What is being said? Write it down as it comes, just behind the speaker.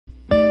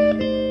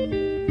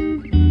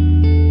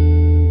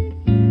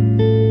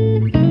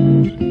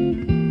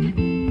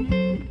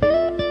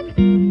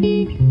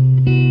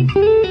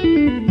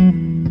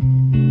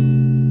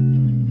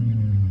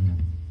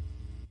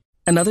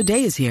Another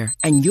day is here,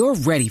 and you're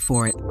ready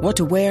for it. What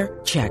to wear?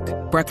 Check.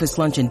 Breakfast,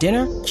 lunch, and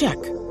dinner?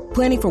 Check.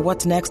 Planning for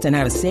what's next and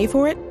how to save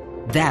for it?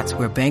 That's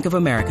where Bank of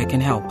America can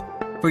help.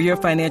 For your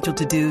financial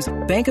to-dos,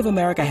 Bank of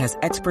America has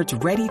experts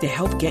ready to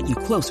help get you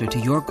closer to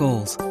your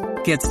goals.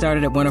 Get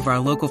started at one of our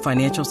local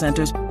financial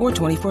centers or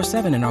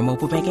 24/7 in our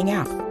mobile banking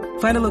app.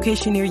 Find a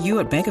location near you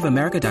at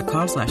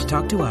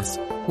bankofamerica.com/talktous.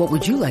 What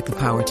would you like the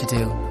power to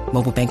do?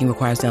 Mobile banking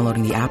requires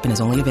downloading the app and is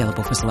only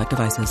available for select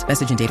devices.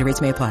 Message and data rates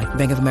may apply.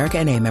 Bank of America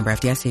N.A., member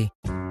FDIC.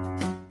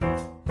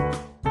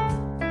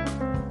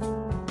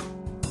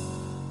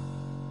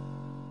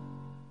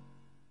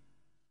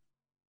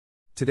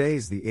 Today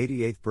is the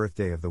 88th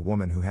birthday of the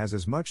woman who has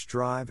as much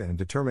drive and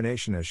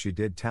determination as she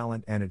did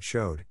talent, and it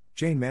showed,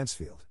 Jayne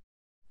Mansfield.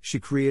 She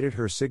created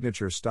her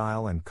signature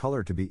style and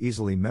color to be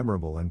easily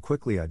memorable and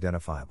quickly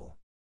identifiable.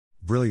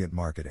 Brilliant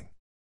marketing.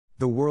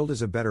 The world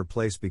is a better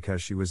place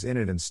because she was in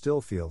it and still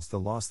feels the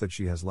loss that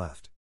she has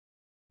left.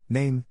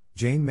 Name,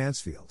 Jayne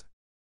Mansfield.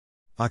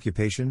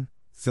 Occupation,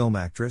 film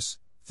actress,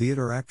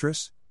 theater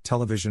actress,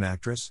 television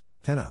actress,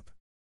 pinup.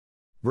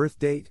 Birth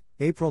date,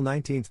 April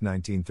 19,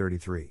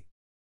 1933.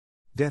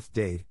 Death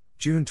date,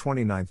 June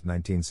 29,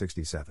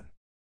 1967.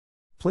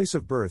 Place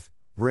of birth,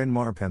 Bryn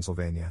Mawr,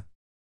 Pennsylvania.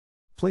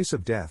 Place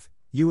of death,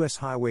 U.S.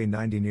 Highway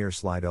 90 near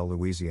Slidell,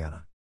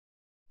 Louisiana.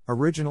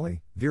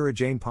 Originally, Vera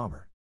Jane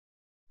Palmer.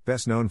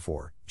 Best known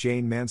for,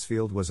 Jayne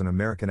Mansfield was an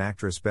American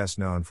actress best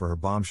known for her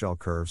bombshell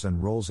curves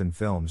and roles in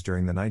films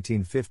during the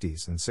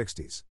 1950s and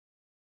 60s.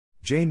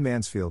 Jayne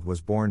Mansfield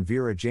was born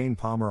Vera Jane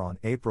Palmer on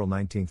April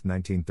 19,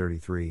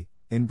 1933,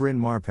 in Bryn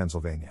Mawr,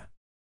 Pennsylvania.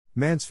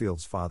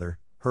 Mansfield's father,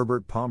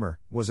 Herbert Palmer,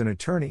 was an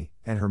attorney,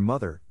 and her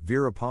mother,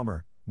 Vera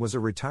Palmer, was a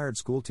retired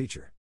school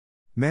teacher.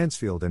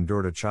 Mansfield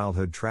endured a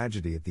childhood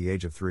tragedy at the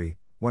age of 3,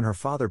 when her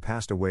father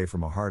passed away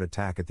from a heart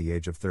attack at the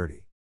age of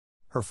 30.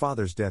 Her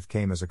father's death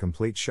came as a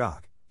complete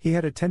shock. He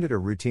had attended a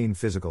routine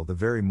physical the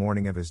very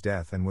morning of his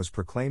death and was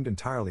proclaimed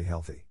entirely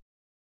healthy.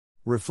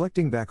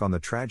 Reflecting back on the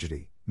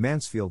tragedy,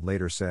 Mansfield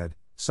later said,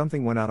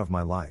 "Something went out of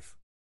my life.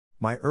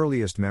 My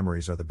earliest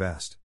memories are the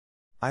best.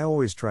 I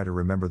always try to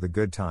remember the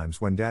good times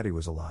when Daddy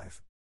was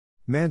alive."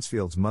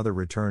 Mansfield's mother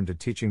returned to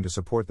teaching to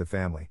support the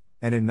family,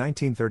 and in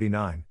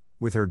 1939,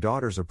 with her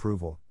daughter's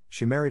approval,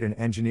 she married an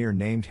engineer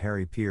named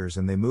Harry Piers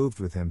and they moved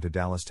with him to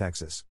Dallas,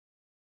 Texas.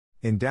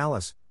 In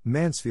Dallas,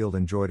 Mansfield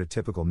enjoyed a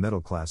typical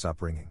middle-class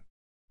upbringing.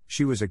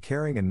 She was a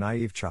caring and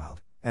naive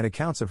child, and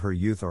accounts of her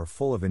youth are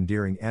full of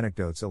endearing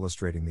anecdotes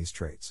illustrating these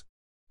traits.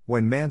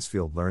 When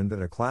Mansfield learned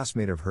that a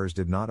classmate of hers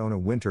did not own a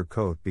winter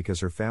coat because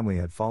her family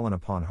had fallen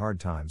upon hard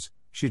times,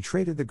 she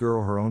traded the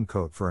girl her own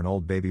coat for an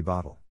old baby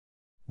bottle.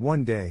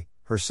 One day,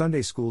 her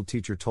Sunday school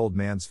teacher told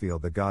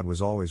Mansfield that God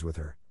was always with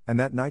her, and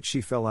that night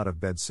she fell out of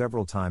bed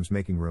several times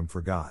making room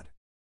for God.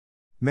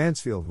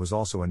 Mansfield was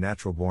also a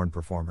natural-born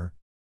performer.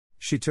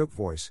 She took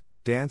voice,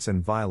 dance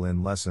and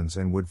violin lessons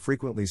and would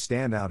frequently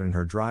stand out in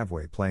her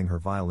driveway playing her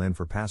violin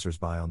for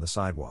passersby on the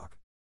sidewalk.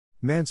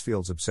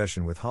 Mansfield's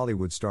obsession with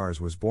Hollywood stars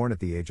was born at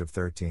the age of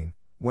 13,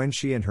 when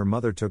she and her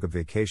mother took a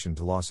vacation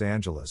to Los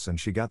Angeles and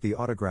she got the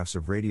autographs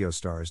of radio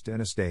stars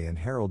Dennis Day and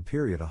Harold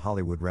Peary at a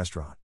Hollywood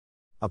restaurant.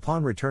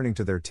 Upon returning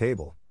to their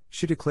table,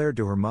 she declared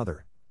to her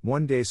mother,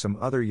 "One day some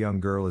other young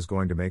girl is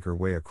going to make her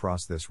way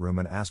across this room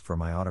and ask for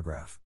my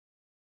autograph."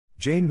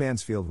 Jayne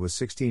Mansfield was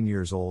 16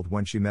 years old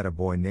when she met a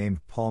boy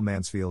named Paul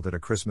Mansfield at a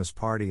Christmas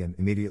party and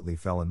immediately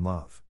fell in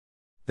love.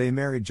 They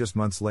married just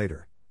months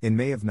later, in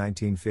May of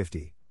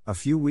 1950, a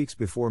few weeks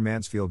before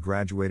Mansfield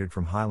graduated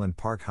from Highland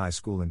Park High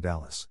School in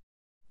Dallas.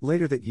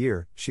 Later that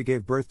year, she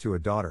gave birth to a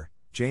daughter,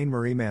 Jane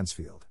Marie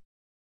Mansfield.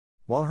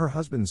 While her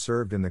husband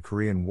served in the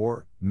Korean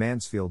War,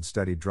 Mansfield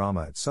studied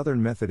drama at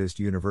Southern Methodist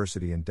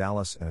University in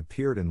Dallas and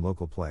appeared in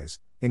local plays,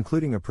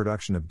 including a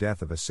production of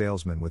Death of a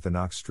Salesman with the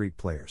Knox Street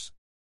Players.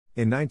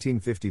 In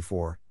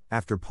 1954,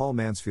 after Paul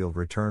Mansfield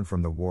returned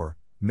from the war,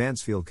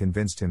 Mansfield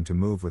convinced him to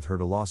move with her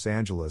to Los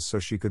Angeles so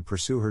she could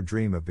pursue her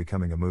dream of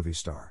becoming a movie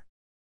star.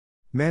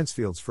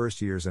 Mansfield's first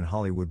years in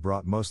Hollywood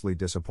brought mostly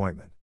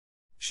disappointment.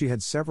 She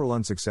had several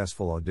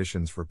unsuccessful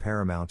auditions for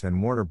Paramount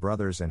and Warner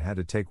Brothers and had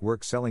to take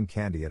work selling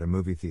candy at a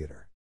movie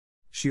theater.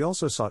 She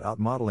also sought out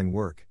modeling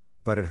work,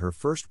 but at her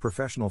first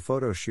professional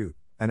photo shoot,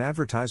 an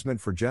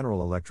advertisement for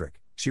General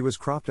Electric, she was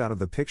cropped out of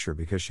the picture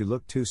because she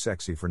looked too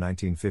sexy for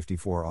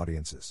 1954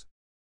 audiences.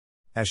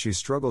 As she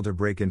struggled to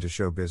break into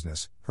show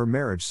business, her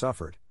marriage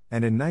suffered,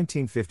 and in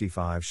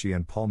 1955 she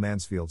and Paul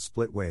Mansfield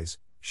split ways.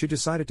 She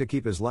decided to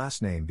keep his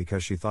last name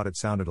because she thought it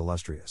sounded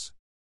illustrious.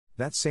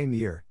 That same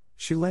year,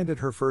 she landed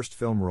her first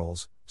film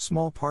roles,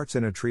 small parts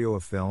in a trio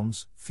of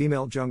films,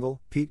 Female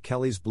Jungle, Pete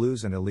Kelly's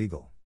Blues and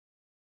Illegal.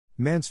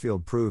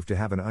 Mansfield proved to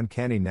have an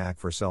uncanny knack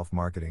for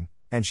self-marketing,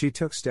 and she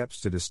took steps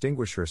to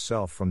distinguish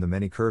herself from the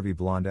many curvy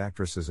blonde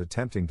actresses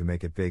attempting to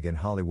make it big in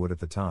Hollywood at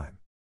the time.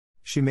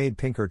 She made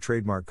pink her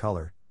trademark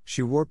color,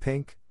 she wore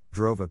pink,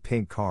 drove a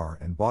pink car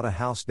and bought a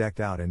house decked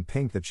out in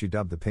pink that she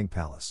dubbed the Pink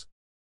Palace.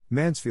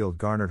 Mansfield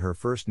garnered her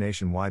first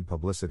nationwide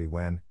publicity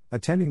when,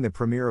 attending the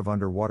premiere of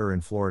Underwater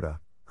in Florida,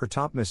 her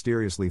top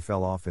mysteriously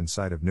fell off in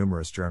sight of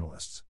numerous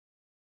journalists.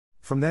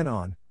 From then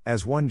on,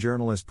 As one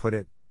journalist put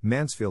it,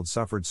 Mansfield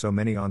suffered so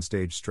many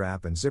onstage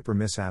strap and zipper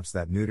mishaps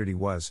that nudity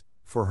was,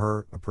 for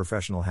her, a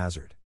professional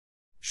hazard.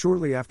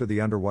 Shortly after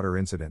the underwater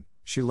incident,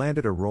 she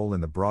landed a role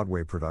in the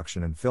Broadway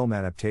production and film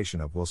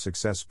adaptation of Will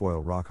Success Spoil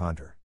Rock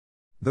Hunter?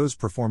 Those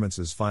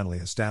performances finally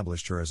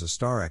established her as a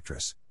star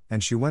actress,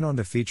 and she went on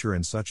to feature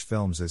in such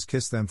films as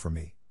Kiss Them For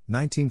Me,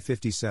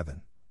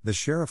 1957, The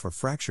Sheriff of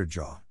Fractured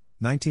Jaw,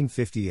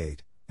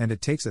 1958, and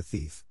It Takes a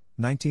Thief,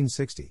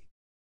 1960.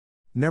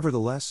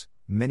 Nevertheless,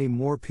 many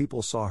more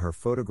people saw her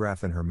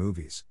photograph in her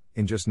movies.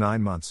 In just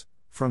 9 months,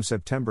 from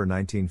September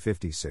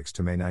 1956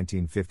 to May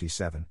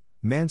 1957,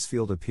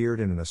 Mansfield appeared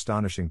in an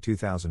astonishing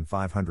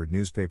 2,500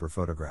 newspaper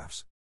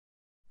photographs.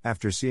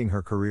 After seeing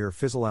her career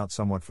fizzle out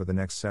somewhat for the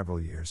next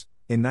several years,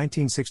 in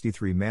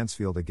 1963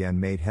 Mansfield again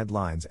made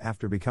headlines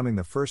after becoming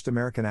the first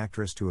American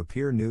actress to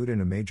appear nude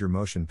in a major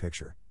motion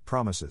picture,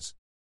 Promises.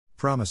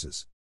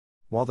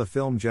 While the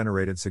film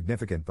generated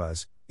significant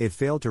buzz, it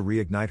failed to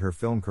reignite her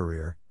film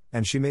career,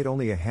 and she made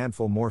only a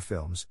handful more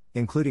films,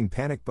 including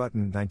Panic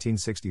Button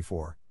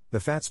 1964, The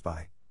Fat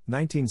Spy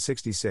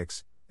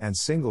 1966, and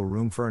Single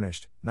Room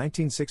Furnished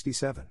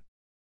 1967.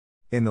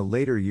 In the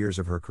later years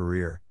of her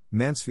career,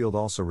 Mansfield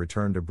also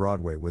returned to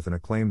Broadway with an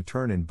acclaimed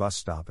turn in Bus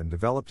Stop and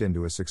developed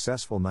into a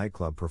successful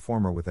nightclub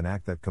performer with an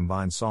act that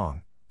combined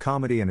song,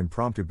 comedy and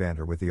impromptu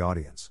banter with the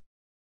audience.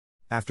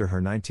 After her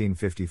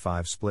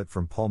 1955 split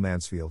from Paul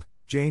Mansfield,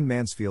 Jayne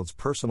Mansfield's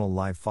personal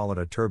life followed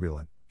a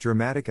turbulent,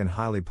 dramatic and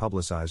highly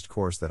publicized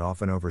course that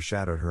often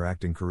overshadowed her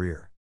acting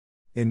career.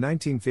 In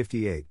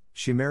 1958,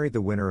 she married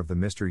the winner of the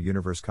Mr.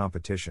 Universe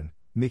competition,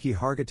 Mickey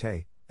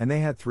Hargitay, and they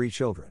had 3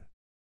 children.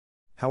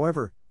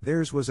 However,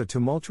 theirs was a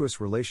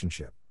tumultuous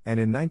relationship, and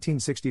in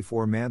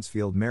 1964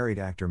 Mansfield married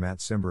actor Matt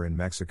Cimber in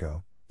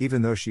Mexico,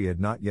 even though she had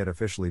not yet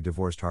officially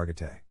divorced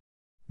Hargitay.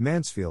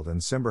 Mansfield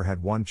and Cimber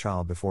had 1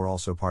 child before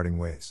also parting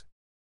ways.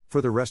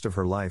 For the rest of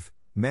her life,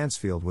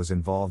 Mansfield was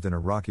involved in a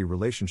rocky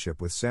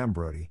relationship with Sam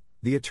Brody,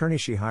 the attorney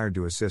she hired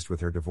to assist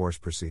with her divorce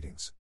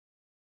proceedings.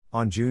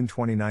 On June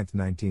 29,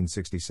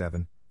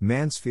 1967,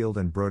 Mansfield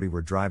and Brody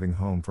were driving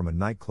home from a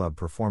nightclub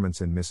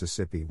performance in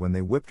Mississippi when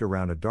they whipped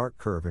around a dark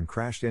curve and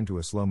crashed into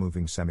a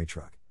slow-moving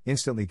semi-truck,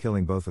 instantly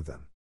killing both of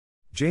them.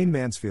 Jayne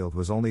Mansfield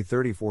was only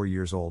 34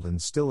 years old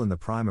and still in the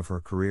prime of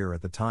her career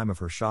at the time of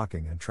her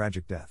shocking and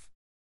tragic death.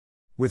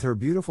 With her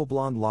beautiful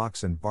blonde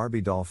locks and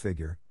Barbie doll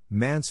figure,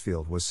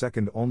 Mansfield was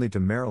second only to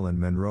Marilyn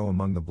Monroe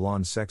among the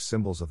blonde sex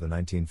symbols of the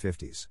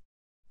 1950s.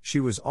 She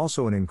was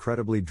also an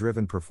incredibly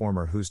driven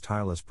performer whose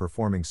tireless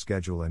performing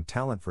schedule and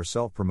talent for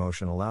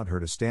self-promotion allowed her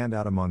to stand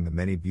out among the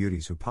many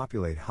beauties who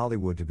populate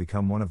Hollywood to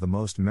become one of the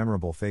most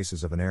memorable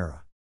faces of an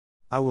era.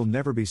 "I will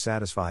never be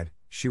satisfied,"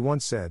 she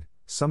once said,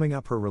 summing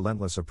up her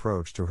relentless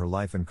approach to her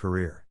life and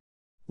career.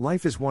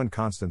 "Life is one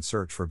constant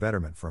search for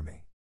betterment for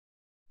me."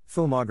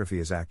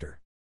 Filmography as actor.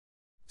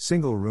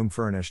 Single Room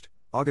Furnished,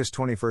 August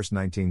 21,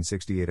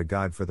 1968 A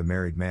Guide for the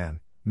Married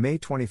Man, May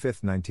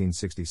 25,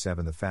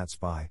 1967 The Fat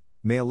Spy,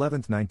 May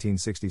 11,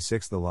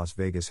 1966 The Las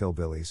Vegas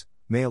Hillbillies,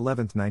 May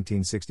 11,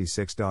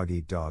 1966 Dog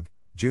Eat Dog,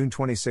 June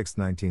 26,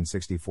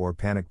 1964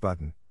 Panic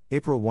Button,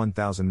 April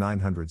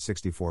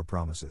 1964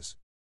 Promises.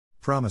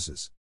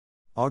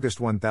 August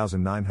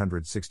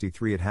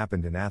 1963 It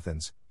Happened in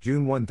Athens,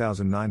 June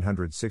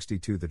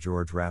 1962 The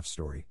George Raft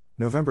Story,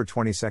 November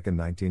 22,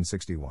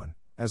 1961,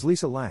 as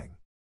Lisa Lang.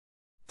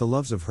 The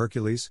Loves of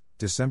Hercules,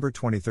 December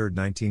 23,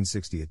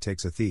 1960 It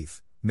Takes a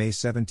Thief, May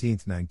 17,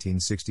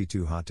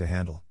 1962 Hot to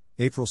Handle,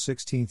 April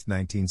 16,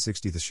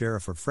 1960 The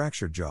Sheriff of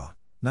Fractured Jaw,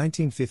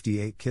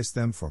 1958 Kiss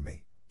Them For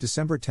Me,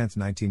 December 10,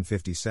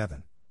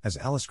 1957, as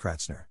Alice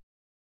Kratzner.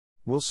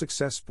 Will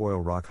Success Spoil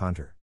Rock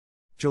Hunter?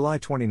 July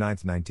 29,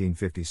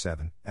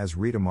 1957, as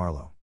Rita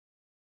Marlowe.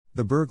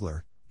 The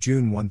Burglar,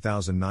 June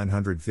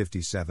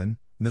 1957,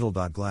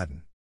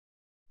 Gladden.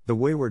 The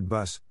Wayward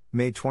Bus,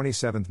 May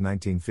 27,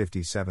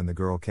 1957 The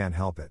Girl Can't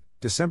Help It,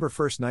 December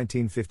 1,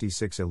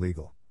 1956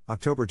 Illegal,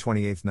 October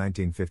 28,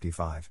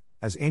 1955,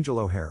 as Angel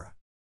O'Hara.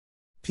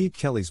 Pete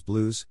Kelly's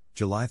Blues,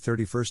 July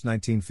 31,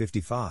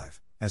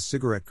 1955, as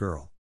Cigarette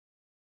Girl.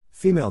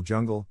 Female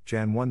Jungle,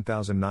 Jan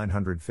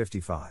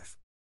 1955.